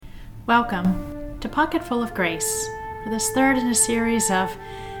Welcome to Pocketful of Grace for this third in a series of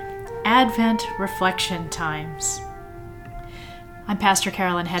Advent Reflection Times. I'm Pastor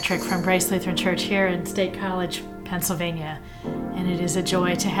Carolyn Hetrick from Grace Lutheran Church here in State College, Pennsylvania, and it is a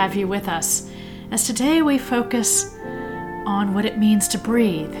joy to have you with us as today we focus on what it means to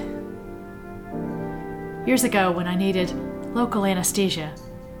breathe. Years ago, when I needed local anesthesia,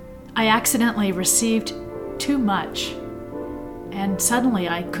 I accidentally received too much, and suddenly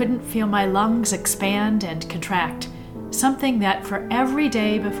I couldn't feel my lungs expand and contract, something that for every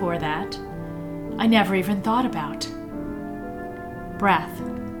day before that, I never even thought about. Breath.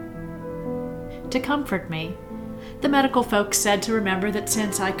 To comfort me, the medical folks said to remember that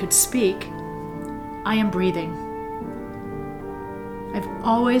since I could speak, I am breathing. I've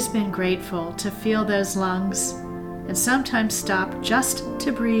always been grateful to feel those lungs and sometimes stop just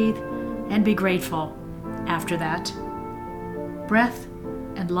to breathe and be grateful after that. Breath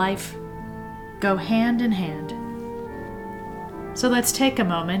and life go hand in hand. So let's take a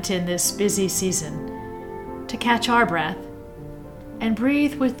moment in this busy season to catch our breath and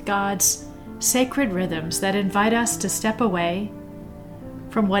breathe with God's sacred rhythms that invite us to step away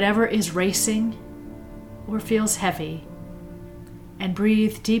from whatever is racing or feels heavy and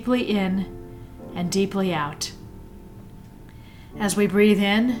breathe deeply in and deeply out. As we breathe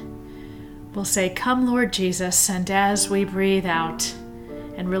in, we'll say, "Come, Lord Jesus," and as we breathe out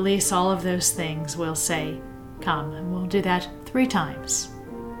and release all of those things, we'll say, "Come," and we'll do that 3 times.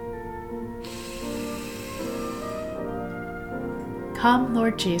 Come,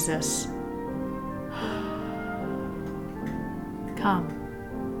 Lord Jesus. Come.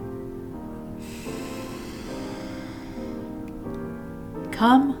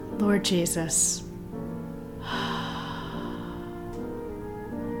 Come, Lord Jesus.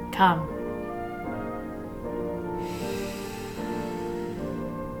 Come.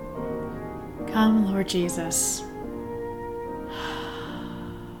 Come, Lord Jesus.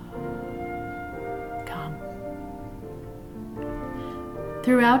 Come.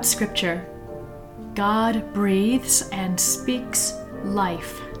 Throughout Scripture, God breathes and speaks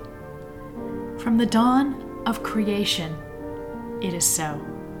life. From the dawn of creation, it is so.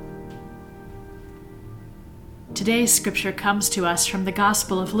 Today's scripture comes to us from the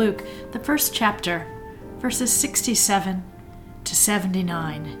Gospel of Luke, the first chapter, verses 67 to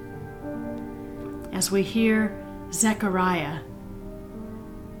 79, as we hear Zechariah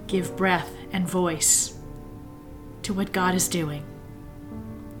give breath and voice to what God is doing.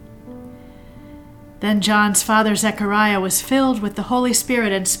 Then John's father Zechariah was filled with the Holy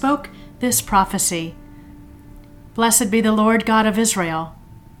Spirit and spoke this prophecy: "Blessed be the Lord God of Israel,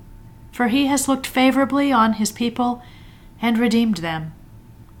 for he has looked favorably on his people and redeemed them.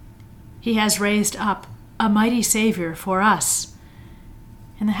 He has raised up a mighty Savior for us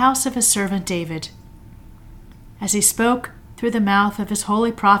in the house of his servant David, as he spoke through the mouth of his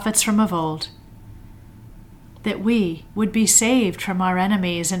holy prophets from of old, that we would be saved from our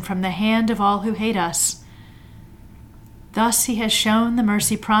enemies and from the hand of all who hate us. Thus he has shown the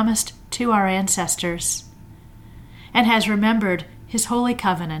mercy promised to our ancestors, and has remembered his holy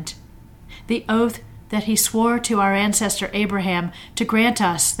covenant, the oath that he swore to our ancestor Abraham to grant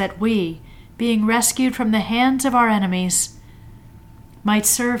us that we, being rescued from the hands of our enemies, might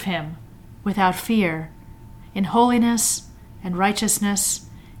serve him without fear, in holiness and righteousness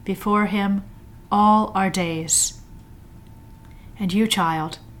before him all our days. And you,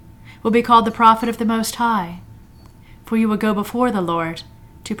 child, will be called the prophet of the Most High, for you will go before the Lord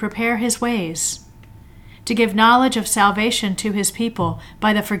to prepare his ways, to give knowledge of salvation to his people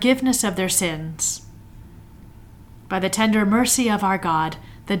by the forgiveness of their sins. By the tender mercy of our God,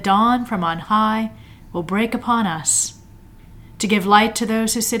 the dawn from on high will break upon us, to give light to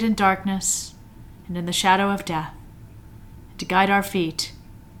those who sit in darkness and in the shadow of death, and to guide our feet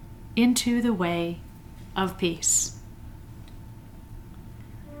into the way of peace."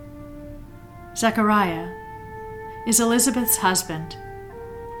 Zechariah is Elizabeth's husband,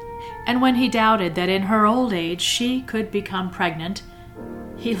 and when he doubted that in her old age she could become pregnant,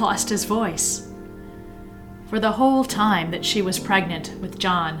 he lost his voice. For the whole time that she was pregnant with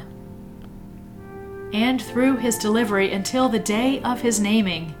John, and through his delivery until the day of his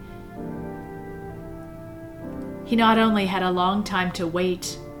naming, he not only had a long time to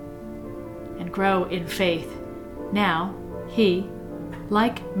wait and grow in faith, now he,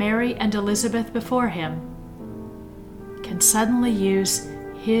 like Mary and Elizabeth before him, can suddenly use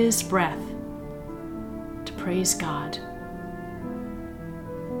his breath to praise God.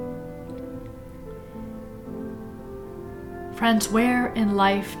 Friends, where in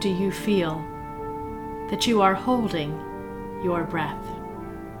life do you feel that you are holding your breath?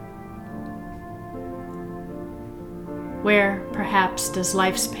 Where, perhaps, does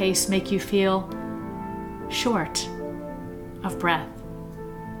life's pace make you feel short of breath?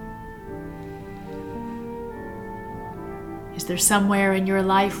 Is there somewhere in your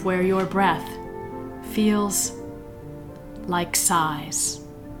life where your breath feels like sighs?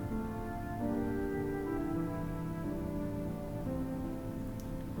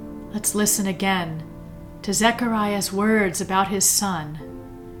 Let's listen again to Zechariah's words about his son,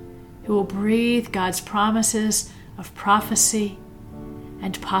 who will breathe God's promises of prophecy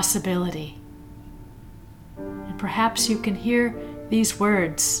and possibility. And perhaps you can hear these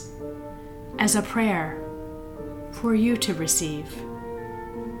words as a prayer for you to receive.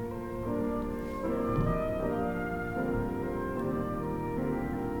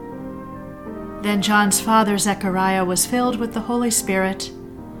 Then John's father Zechariah was filled with the Holy Spirit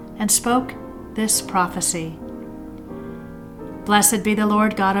and spoke this prophecy. Blessed be the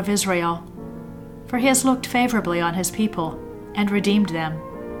Lord God of Israel, for he has looked favorably on his people and redeemed them.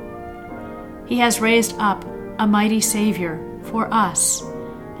 He has raised up a mighty Savior for us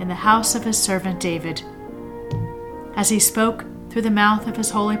in the house of his servant David, as he spoke through the mouth of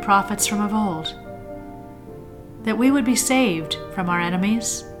his holy prophets from of old, that we would be saved from our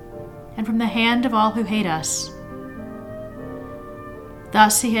enemies and from the hand of all who hate us.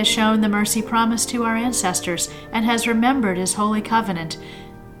 Thus he has shown the mercy promised to our ancestors and has remembered his holy covenant,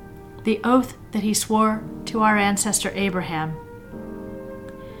 the oath that he swore to our ancestor Abraham,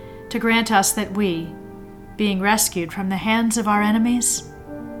 to grant us that we, being rescued from the hands of our enemies,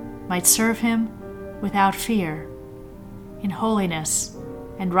 might serve him without fear, in holiness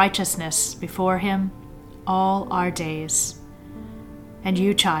and righteousness before him all our days. And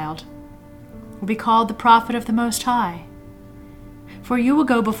you, child, will be called the prophet of the Most High, for you will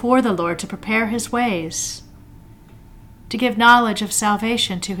go before the Lord to prepare his ways, to give knowledge of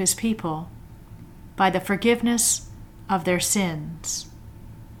salvation to his people by the forgiveness of their sins.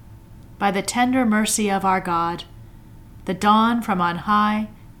 By the tender mercy of our God, the dawn from on high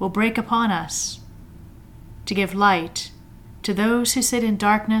will break upon us, to give light to those who sit in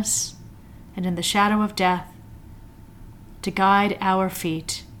darkness and in the shadow of death, to guide our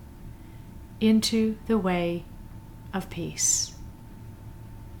feet into the way of peace.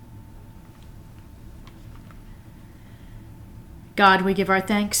 God, we give our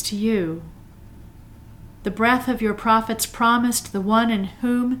thanks to you. The breath of your prophets promised the one in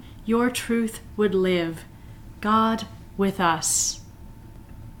whom your truth would live, God with us.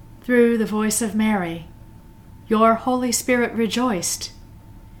 Through the voice of Mary, your Holy Spirit rejoiced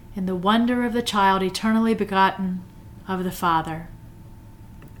in the wonder of the child eternally begotten of the Father.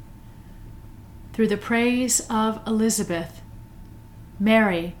 Through the praise of Elizabeth,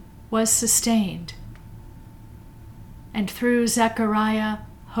 Mary was sustained. And through Zechariah,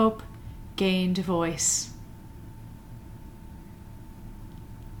 hope gained voice.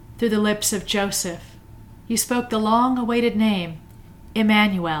 Through the lips of Joseph, you spoke the long-awaited name,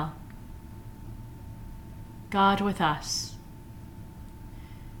 Emmanuel, God with us.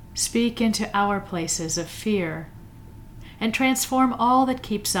 Speak into our places of fear and transform all that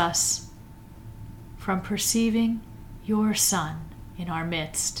keeps us from perceiving your Son in our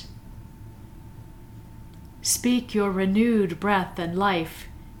midst. Speak your renewed breath and life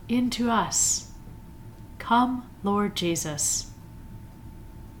into us. Come, Lord Jesus.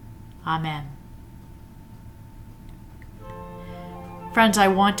 Amen. Friends, I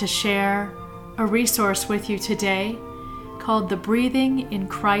want to share a resource with you today called the Breathing in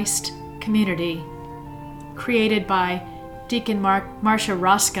Christ Community, created by Deacon Marcia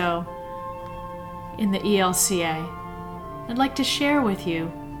Roscoe in the ELCA. I'd like to share with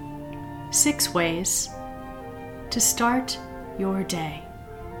you 6 ways to start your day.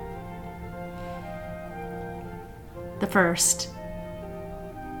 The first,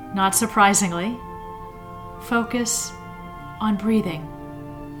 not surprisingly, focus on breathing.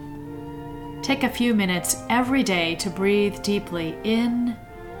 Take a few minutes every day to breathe deeply in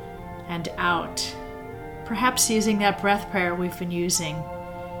and out, perhaps using that breath prayer we've been using,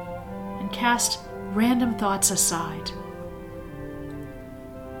 and cast random thoughts aside.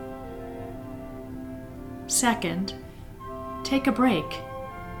 Second, take a break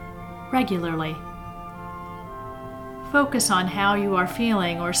regularly. Focus on how you are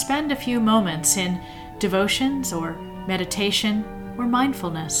feeling or spend a few moments in devotions or meditation or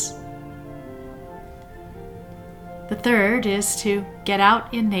mindfulness. The third is to get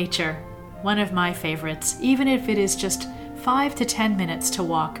out in nature, one of my favorites, even if it is just 5 to 10 minutes to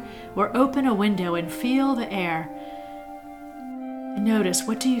walk or open a window and feel the air. And notice,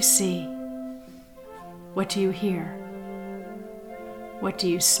 what do you see? What do you hear? What do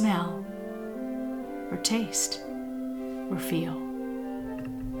you smell or taste? or feel.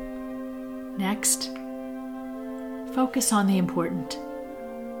 Next, focus on the important.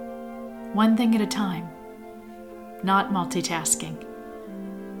 One thing at a time, not multitasking.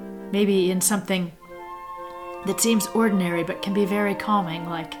 Maybe in something that seems ordinary but can be very calming,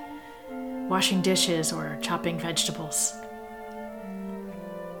 like washing dishes or chopping vegetables.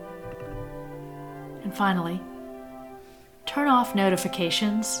 And finally, turn off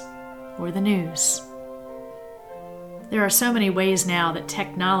notifications or the news. There are so many ways now that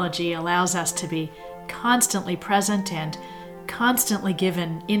technology allows us to be constantly present and constantly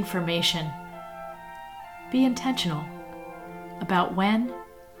given information. Be intentional about when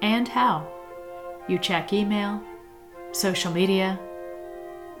and how you check email, social media,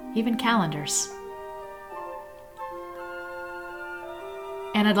 even calendars.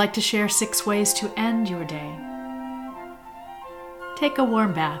 And I'd like to share 6 ways to end your day. Take a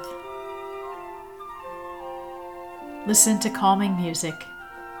warm bath. Listen to calming music.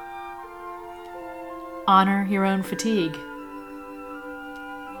 Honor your own fatigue.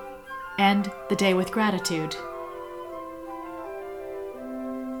 End the day with gratitude.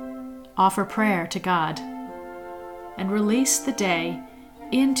 Offer prayer to God and release the day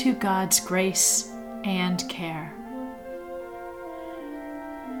into God's grace and care.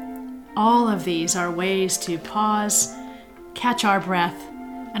 All of these are ways to pause, catch our breath,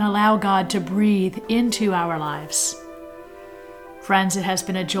 and allow God to breathe into our lives. Friends, it has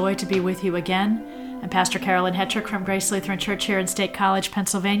been a joy to be with you again. I'm Pastor Carolyn Hetrick from Grace Lutheran Church here in State College,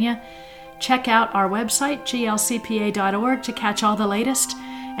 Pennsylvania. Check out our website, glcpa.org, to catch all the latest.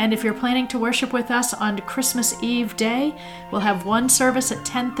 And if you're planning to worship with us on Christmas Eve day, we'll have one service at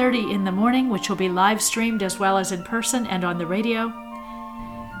 10:30 in the morning, which will be live streamed as well as in person and on the radio.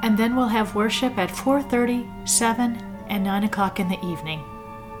 And then we'll have worship at 4:30, 7, and 9 o'clock in the evening.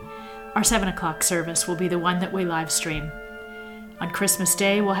 Our 7 o'clock service will be the one that we live stream. On Christmas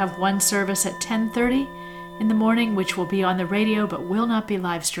Day, we'll have one service at 10:30 in the morning, which will be on the radio but will not be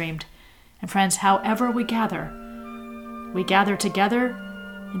live streamed. And friends, however we gather together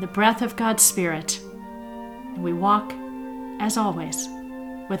in the breath of God's Spirit, and we walk, as always,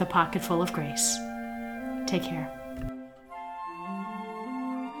 with a pocket full of grace. Take care.